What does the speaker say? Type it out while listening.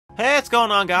Hey, what's going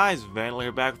on, guys? Vandelay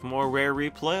here, back with more Rare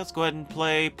Replay. Let's go ahead and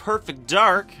play Perfect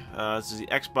Dark. This is the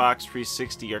Xbox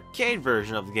 360 arcade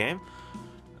version of the game.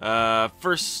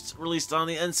 First released on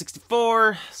the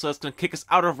N64, so that's going to kick us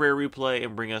out of Rare Replay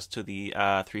and bring us to the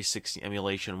 360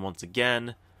 emulation once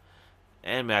again.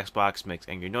 And my Xbox makes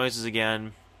angry noises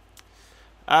again.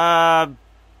 So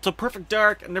Perfect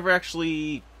Dark, I never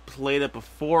actually played it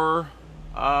before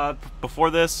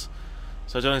this,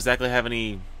 so I don't exactly have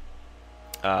any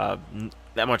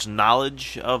that much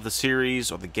knowledge of the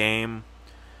series or the game.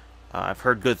 I've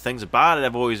heard good things about it.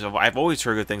 I've always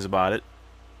heard good things about it.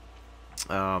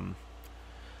 So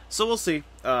we'll see.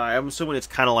 I'm assuming it's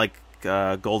kind of like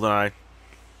GoldenEye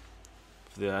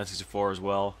for the N64 as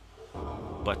well,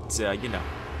 but you know,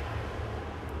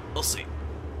 we'll see.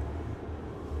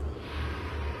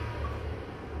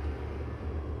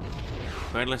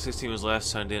 Vandelay 16 was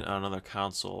last signed in on another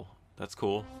console. That's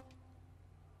cool.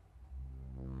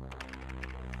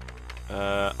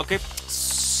 Okay,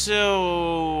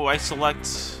 so I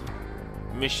select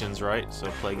missions, right? So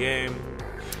play game.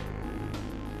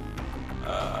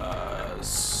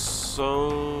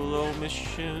 Solo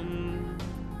mission.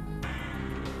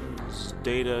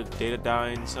 Data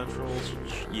Dine Centrals.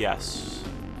 Yes.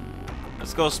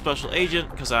 Let's go Special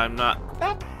Agent, because I'm not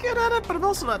that good at it, but I'm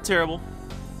also not terrible.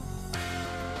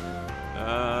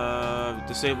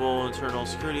 Disable internal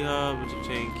security hub,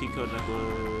 obtain key code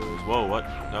necklace. Whoa, what?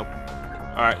 Nope.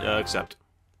 Alright, accept.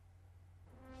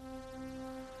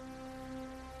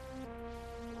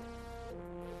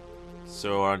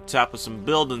 So we're on top of some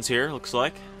buildings here, looks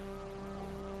like.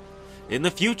 In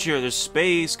the future, there's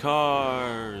space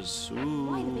cars.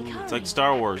 Ooh, it's like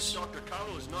Star Wars. If Dr.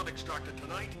 Carroll is not extracted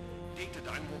tonight,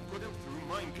 Datadyne will put him through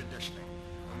mind conditioning.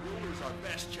 And we'll lose our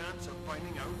best chance of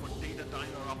finding out what Datadyne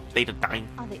are up to. Datadyne.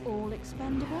 Are they all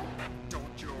expendable?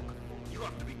 Don't joke. You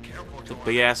have to be careful, It's a Joanne.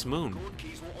 big ass moon. Code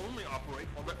keys will only operate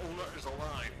while the owner is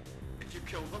alive. If you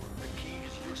kill them, the key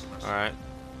is useless. Alright.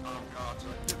 Armed guards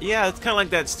are Yeah, it's kind of like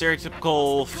that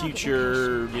stereotypical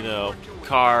future, you know,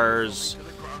 cars,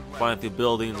 flying through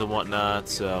buildings and whatnot,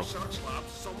 so. research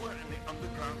labs somewhere in the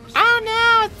underground. Oh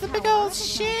no, it's a big old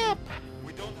ship!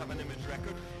 We don't have an image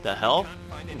record. The hell? Can't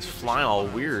find any It's flying all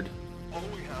weird. All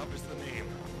we have is the name.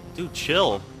 Dude,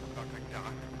 chill. Perfect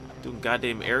Dark. Doing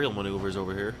goddamn aerial maneuvers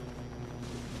over here.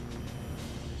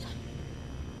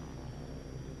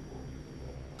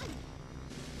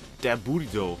 That booty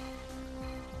though.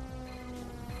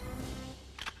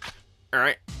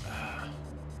 Alright.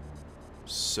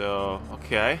 So,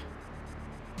 okay.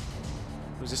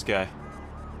 Who's this guy?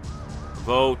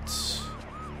 Vote.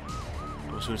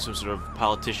 I'm assuming some sort of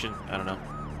politician. I don't know.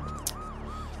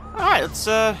 Alright, let's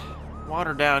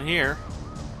water down here.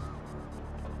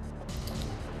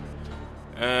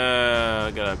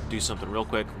 I gotta do something real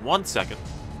quick. 1 second.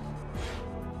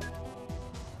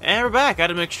 And we're back. I had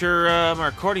to make sure my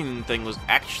recording thing was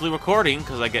actually recording,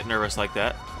 because I get nervous like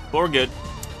that. But we're good.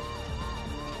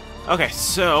 Okay,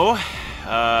 so,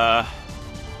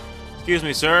 excuse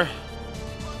me, sir.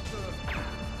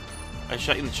 I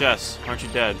shot you in the chest. Aren't you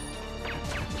dead?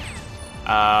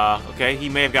 Okay, he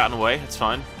may have gotten away. That's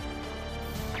fine.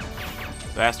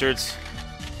 Bastards.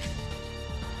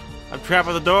 I'm trapped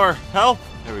at the door. Help!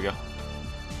 There we go.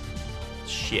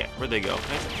 Shit, where'd they go?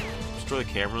 Can I destroy the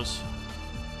cameras?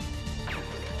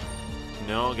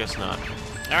 No, I guess not.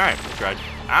 Alright, I tried.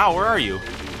 Ow, where are you?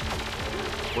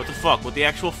 What the fuck? What the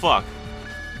actual fuck?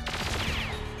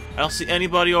 I don't see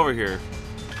anybody over here.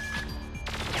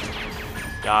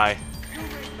 Die.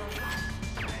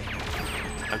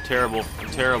 I'm terrible. I'm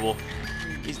terrible.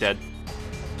 He's dead.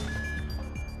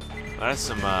 That's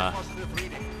some,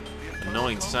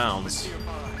 annoying sounds.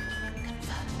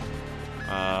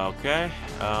 Okay.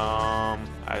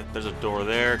 There's a door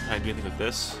there. Can I do anything with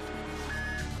this?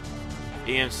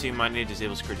 EMC might need to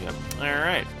disable security hub.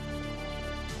 Alright.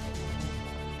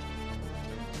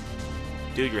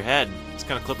 Dude, your head. It's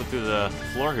kind of clipping through the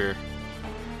floor here.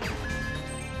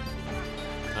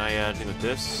 Can I do anything with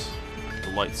this?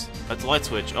 The lights. That's the light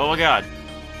switch. Oh my god.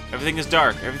 Everything is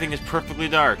dark. Everything is perfectly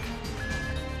dark.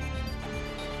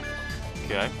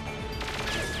 Okay.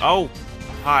 Oh!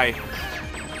 Hi.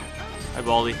 Hi,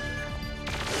 Baldy.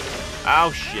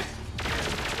 Ow, shit.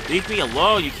 Leave me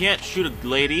alone. You can't shoot a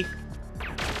lady.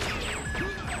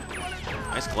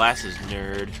 Nice glasses,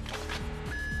 nerd.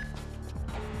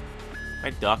 I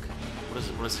duck. What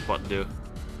does this button do?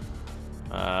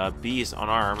 B is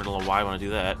unarmed. I don't know why I want to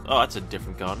do that. Oh, that's a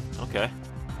different gun. Okay.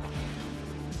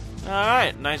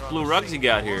 Alright, nice blue rugs you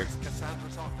got here.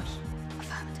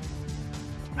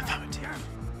 Affirmative.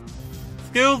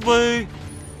 Excuse me.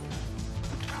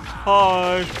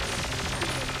 Hi.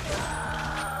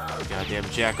 Goddamn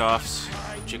jack-offs.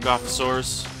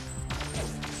 Jack-off-saurs.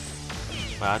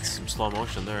 Wow, that's some slow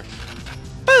motion there.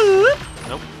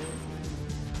 Nope.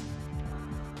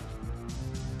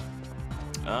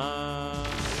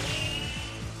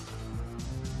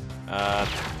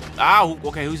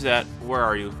 Okay, who's that? Where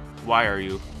are you? Why are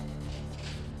you?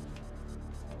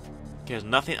 Okay, there's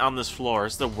nothing on this floor.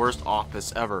 It's the worst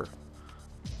office ever.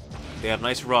 They have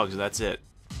nice rugs, that's it.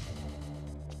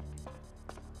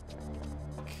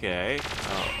 Okay.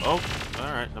 Oh,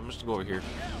 alright. I'm just gonna go over here.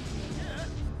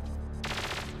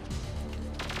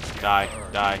 Die.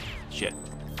 Die. Shit.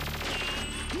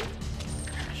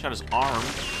 Shot his arm.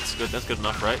 That's good. That's good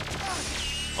enough, right?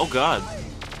 Oh, God.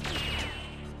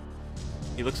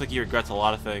 He looks like he regrets a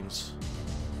lot of things.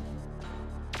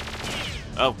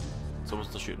 Oh. Someone's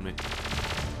still shooting me.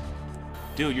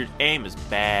 Dude, your aim is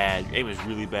bad. Your aim is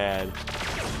really bad.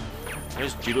 I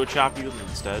just judo chop you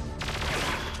instead.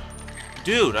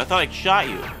 Dude, I thought I shot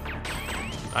you.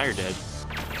 Now you're dead.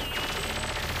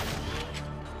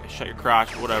 I shot your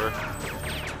crotch, whatever.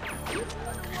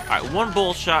 Alright, one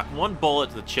bullet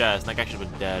to the chest, and that guy should have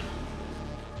been dead.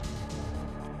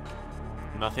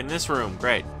 Nothing in this room,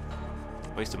 great.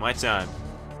 Wasted my time.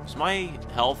 Does my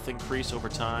health increase over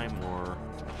time, or...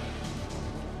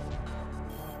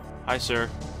 Hi, sir.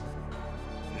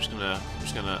 I'm just gonna...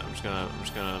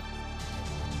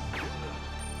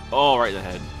 Oh, right in the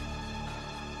head.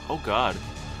 Oh, God.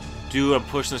 Dude, I'm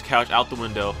pushing this couch out the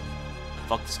window.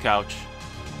 Fuck this couch.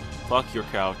 Fuck your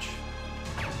couch.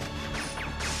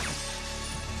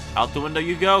 Out the window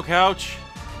you go, couch.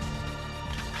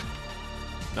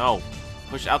 No.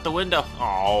 Push out the window.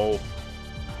 Oh.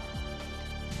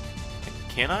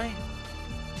 Can I?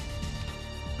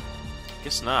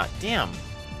 Guess not. Damn.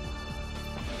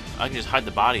 I can just hide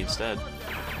the body instead.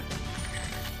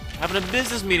 Having a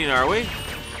business meeting, are we?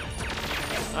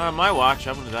 My watch.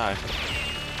 I'm gonna die.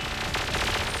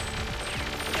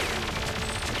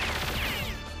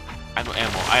 I have no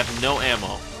ammo. I have no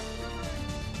ammo.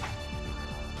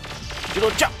 Judo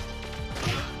chop!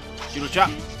 Judo chop!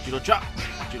 Judo chop!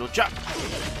 Judo chop!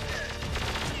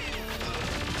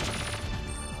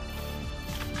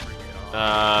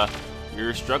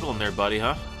 You're struggling there, buddy,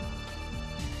 huh?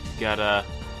 Got a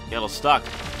little stuck.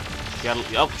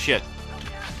 Oh, shit.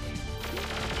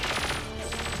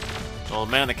 Well,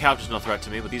 the man on the couch is no threat to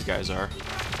me, but these guys are.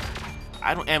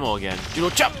 I don't ammo again. Judo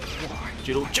chop!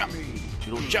 Judo chop!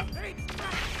 Judo chop!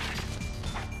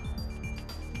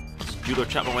 Let's judo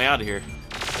chop my way out of here.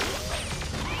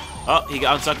 Oh, he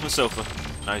got unstuck on the sofa.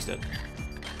 Now he's dead.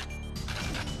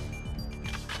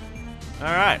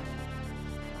 Alright.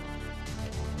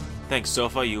 Thanks,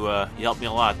 sofa. You helped me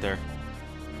a lot there.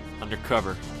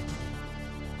 Undercover.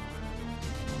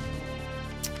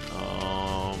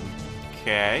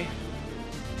 Okay.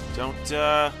 Don't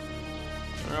know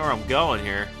where I'm going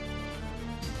here.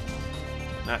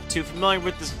 Not too familiar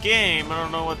with this game. I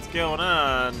don't know what's going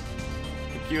on.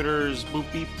 Computers,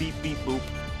 boop, beep, beep, beep, boop.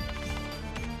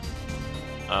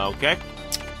 Okay.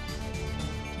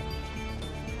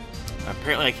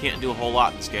 Apparently I can't do a whole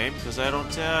lot in this game because I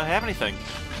don't have anything.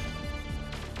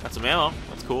 Got some ammo.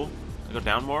 That's cool. Can I go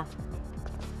down more?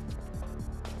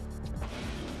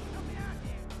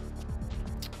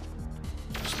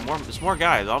 There's more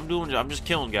guys. I'm just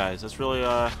killing guys. That's really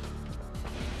I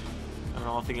don't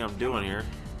know what I'm doing here.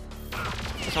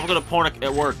 So I'm gonna porn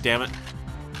at work, damn it.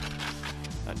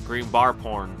 That green bar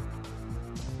porn.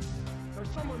 There's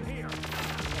someone here.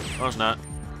 Oh, it's not.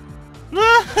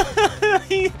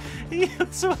 he was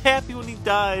so happy when he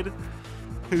died.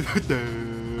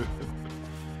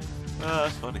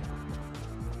 That's funny.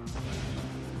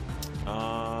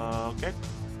 Okay.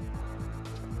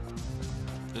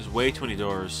 There's way too many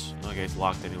doors. Okay, it's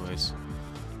locked anyways.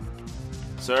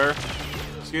 Sir?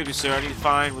 Excuse me, sir. I need to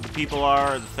find where the people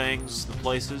are, the things, the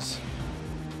places.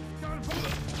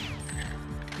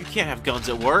 You can't have guns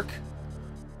at work.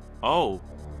 Oh.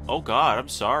 Oh, God. I'm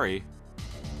sorry.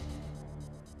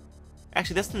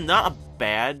 Actually, that's not a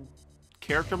bad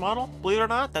character model, believe it or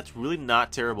not. That's really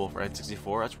not terrible for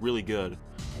N64. That's really good.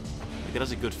 Like, that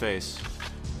has a good face.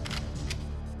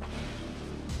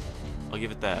 I'll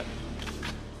give it that.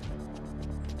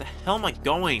 Where the hell am I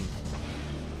going?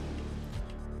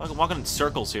 I'm walking in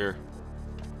circles here.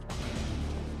 I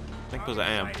think because I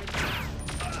am.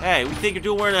 Hey, what do you think you're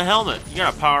doing wearing a helmet? You're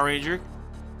not a Power Ranger. You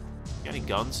got any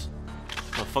guns?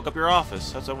 I'm gonna fuck up your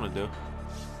office. That's what I'm gonna do.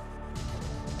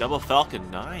 Double Falcon,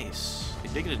 nice. They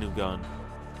did get a new gun.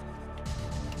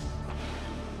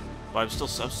 But I'm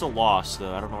still lost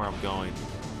though. I don't know where I'm going.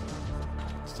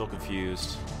 Still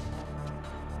confused.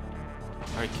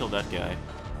 I already killed that guy.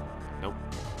 Nope.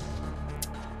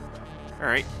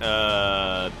 Alright,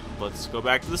 let's go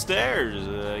back to the stairs.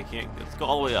 I can't. Let's go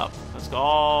all the way up. Let's go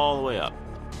all the way up.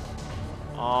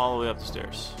 All the way up the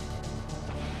stairs.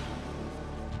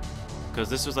 Because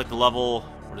this was like the level.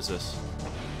 What is this?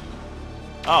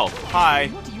 Oh, hi.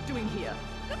 What are you doing here?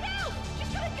 Look out! She's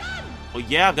got a gun! Well,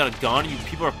 yeah, I've got a gun. You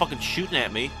people are fucking shooting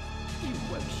at me. You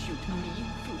won't shoot me,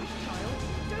 foolish child.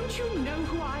 Don't you know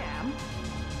who I am?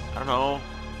 I don't know.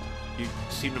 You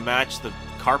seem to match the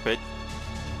carpet.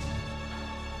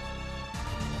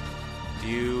 Do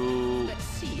you... Let's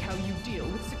see how you deal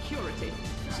with security.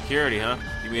 Security, huh?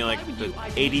 You mean like the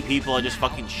 80 people I just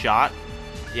fucking shot?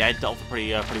 Yeah, I dealt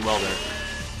pretty well there.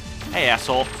 Hey,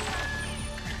 asshole.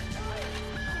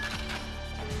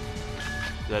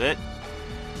 Is that it?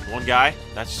 One guy?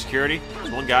 That's security?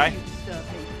 There's one guy?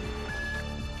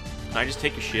 Can I just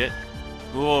take your shit?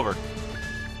 Move over.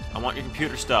 I want your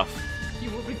computer stuff. You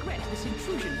will regret this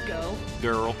intrusion, girl.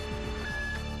 Girl.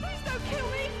 Please don't kill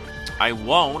me! I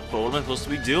won't, but what am I supposed to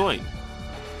be doing?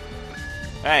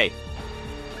 Hey.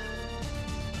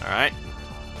 Alright.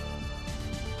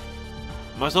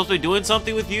 Am I supposed to be doing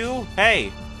something with you?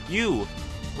 Hey, you.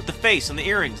 With the face and the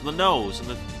earrings and the nose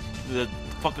and the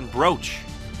fucking brooch.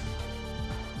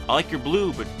 I like your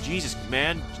blue, but Jesus,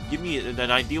 man, give me an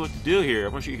idea what to do here.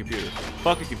 I'm gonna shoot your computer.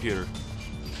 Fuck your computer.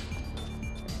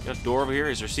 Got a door over here?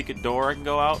 Is there a secret door I can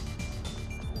go out?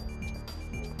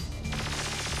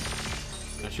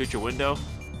 Can I shoot your window?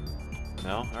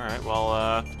 No? Alright,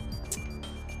 well,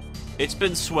 it's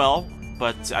been swell,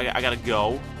 but I gotta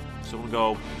go. So I'm gonna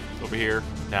go over here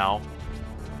now.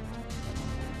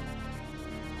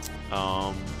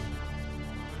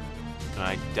 Can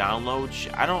I download?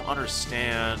 I don't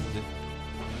understand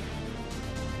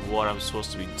what I'm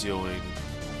supposed to be doing.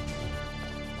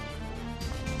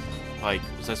 Like,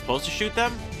 was I supposed to shoot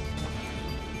them?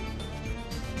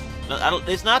 No, I don't.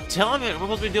 It's not telling me what we're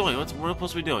supposed to be doing. What we're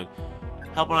supposed to be doing?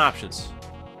 Help on options.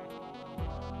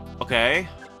 Okay.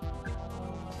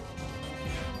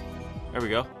 There we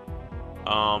go.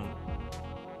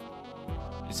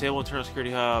 Disable internal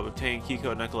security hub. Obtain key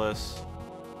code necklace.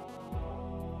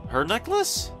 Her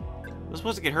necklace? Was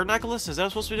supposed to get her necklace? Is that what I'm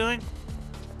supposed to be doing?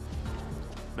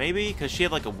 Maybe? Because she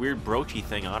had like a weird broachy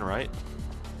thing on, right?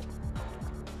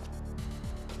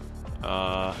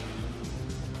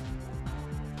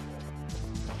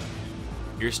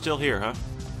 You're still here, huh?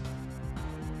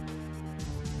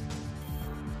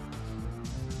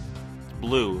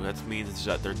 Blue. That means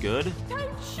that they're good?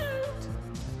 Don't shoot!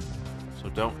 So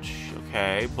don't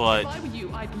okay, but... If I were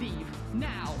you, I'd leave.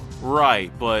 Now.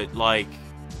 Right, but, like...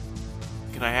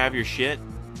 Can I have your shit?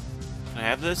 Can I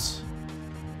have this?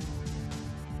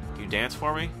 Can you dance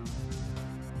for me?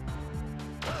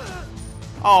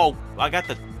 Oh, I got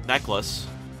the necklace.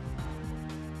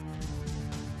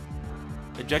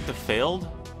 Objective failed?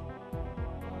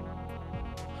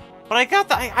 But I got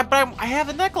the... I have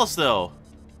the necklace, though.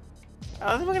 That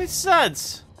doesn't make any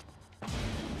sense.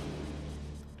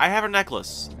 I have her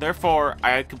necklace. Therefore,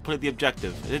 I completed the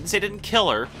objective. It didn't say it didn't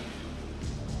kill her.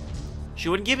 She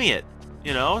wouldn't give me it.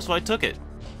 You know, so I took it.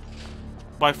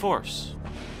 By force.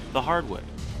 The hard way.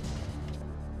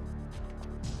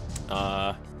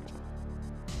 Yeah,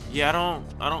 I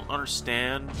don't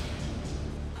understand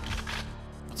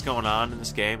what's going on in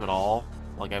this game at all.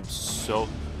 Like, I'm so...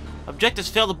 Objectives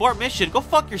failed, abort mission. Go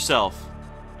fuck yourself.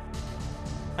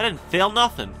 I didn't fail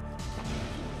nothing.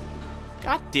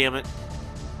 God damn it.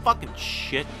 Fucking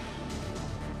shit.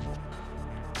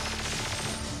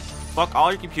 Fuck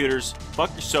all your computers.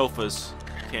 Fuck your sofas.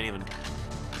 Can't even...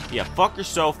 Yeah, fuck your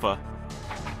sofa.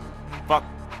 Fuck,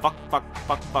 fuck, fuck,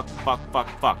 fuck, fuck, fuck,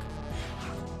 fuck, fuck.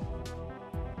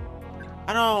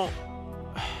 I don't...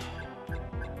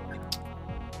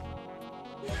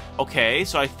 Okay,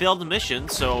 so I failed the mission,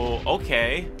 so...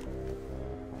 Okay.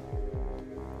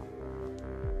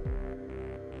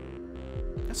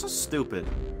 That's so stupid.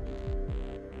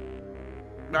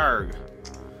 Arrgh.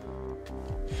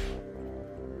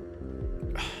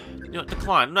 You know,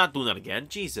 decline. I'm not doing that again.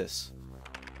 Jesus.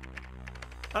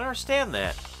 I don't understand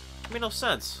that. It made no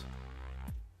sense.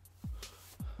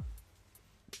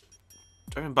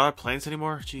 Do I even bother playing this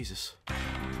anymore? Jesus.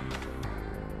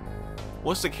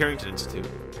 What's the Carrington Institute?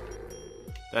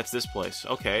 That's this place.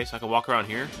 Okay, so I can walk around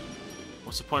here?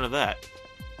 What's the point of that?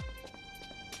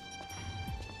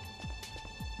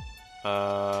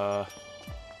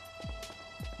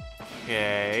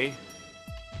 Okay.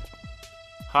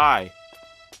 Hi.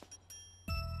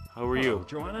 How are you?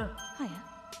 Joanna? Hiya.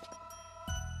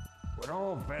 We're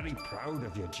all very proud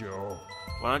of you, Joe.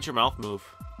 Why don't your mouth move?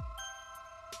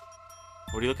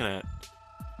 What are you looking at?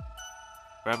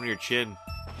 What happened to your chin?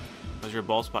 How's your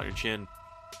bald spot on your chin?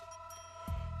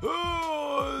 Oh!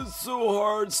 so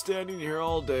hard standing here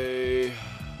all day.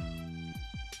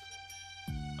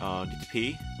 Need to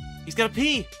pee? He's gotta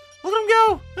pee! Look at him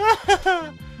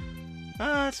go!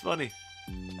 That's funny.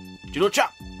 Judo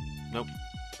chop! Nope.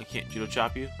 I can't judo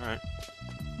chop you. Alright.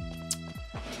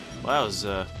 Well,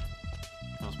 that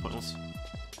was pointless.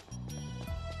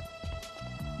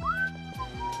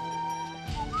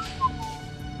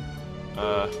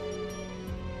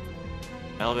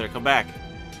 Elevator, come back.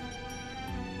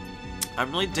 I'm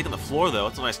really digging the floor, though.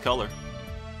 It's a nice color.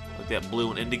 Like that blue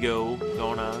and indigo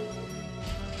going on.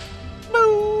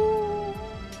 Boo!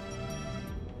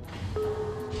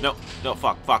 No, no,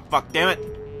 fuck, damn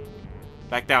it!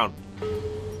 Back down.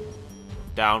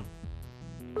 Down.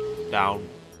 Down.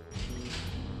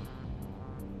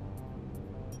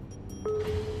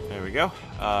 There we go.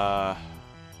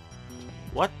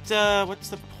 What's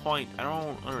the point? I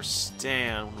don't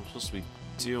understand what I'm supposed to be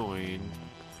doing.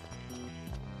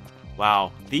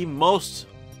 Wow, the most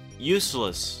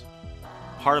useless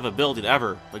part of a building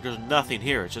ever. Like, there's nothing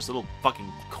here. It's just a little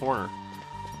fucking corner.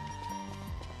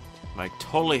 I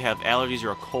totally have allergies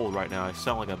or a cold right now. I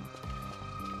sound like a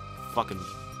fucking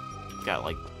got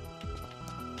like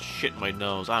shit in my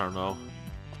nose. I don't know.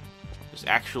 There's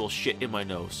actual shit in my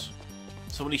nose.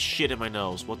 So many shit in my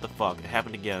nose. What the fuck? It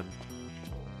happened again.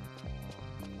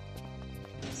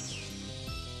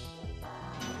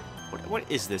 What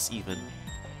is this even?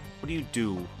 What do you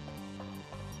do?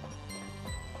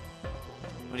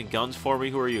 Have any guns for me?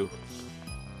 Who are you?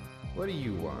 What do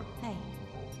you want? Hey.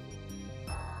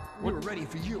 We were ready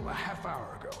for you a half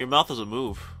hour ago. Your mouth doesn't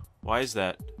move. Why is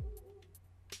that?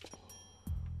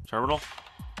 Terminal?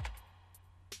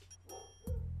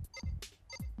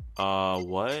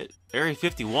 What? Area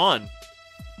 51?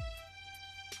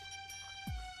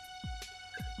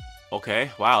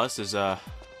 Okay, wow, this is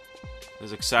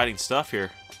exciting stuff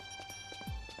here.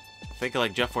 I think I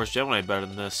like Jet Force Gemini better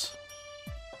than this.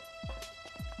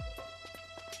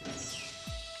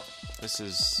 This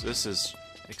is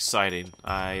exciting.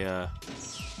 I'm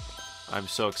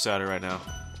so excited right now.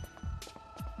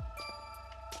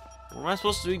 What am I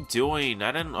supposed to be doing?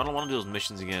 I don't want to do those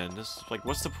missions again. This, like,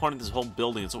 what's the point of this whole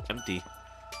building? It's so empty.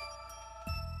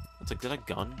 It's like, did I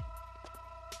gun?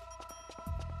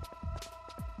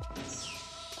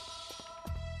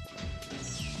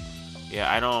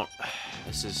 Yeah, I don't.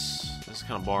 This is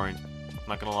kind of boring. I'm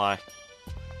not gonna lie.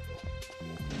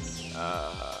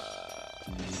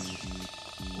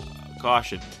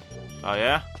 Caution. Oh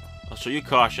yeah? I'll show you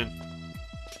caution.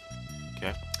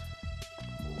 Okay.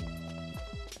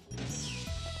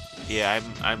 Yeah,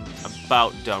 I'm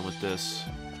about done with this.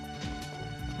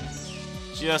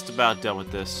 Just about done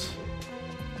with this.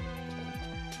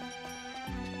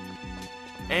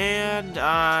 And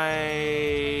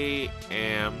I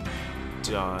am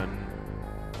done.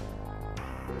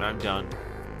 I'm done.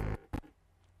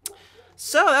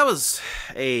 So that was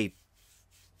a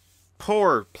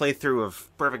poor playthrough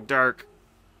of Perfect Dark.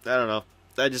 I don't know.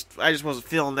 I just wasn't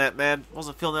feeling that, man.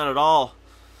 Wasn't feeling that at all.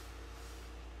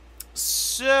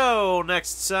 So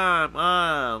next time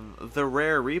on the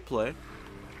Rare Replay,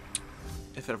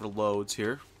 if it ever loads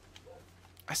here,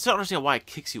 I still don't understand why it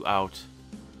kicks you out.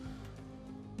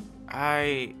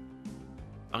 I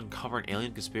uncover an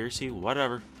alien conspiracy?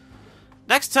 Whatever.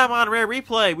 Next time on Rare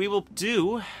Replay, we will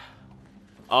do...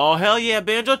 Oh, hell yeah,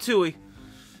 Banjo-Tooie.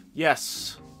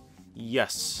 Yes.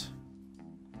 Yes.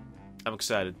 I'm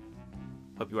excited.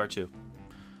 Hope you are too.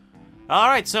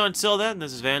 Alright, so until then,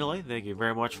 this is Vandelay. Thank you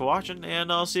very much for watching, and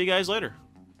I'll see you guys later.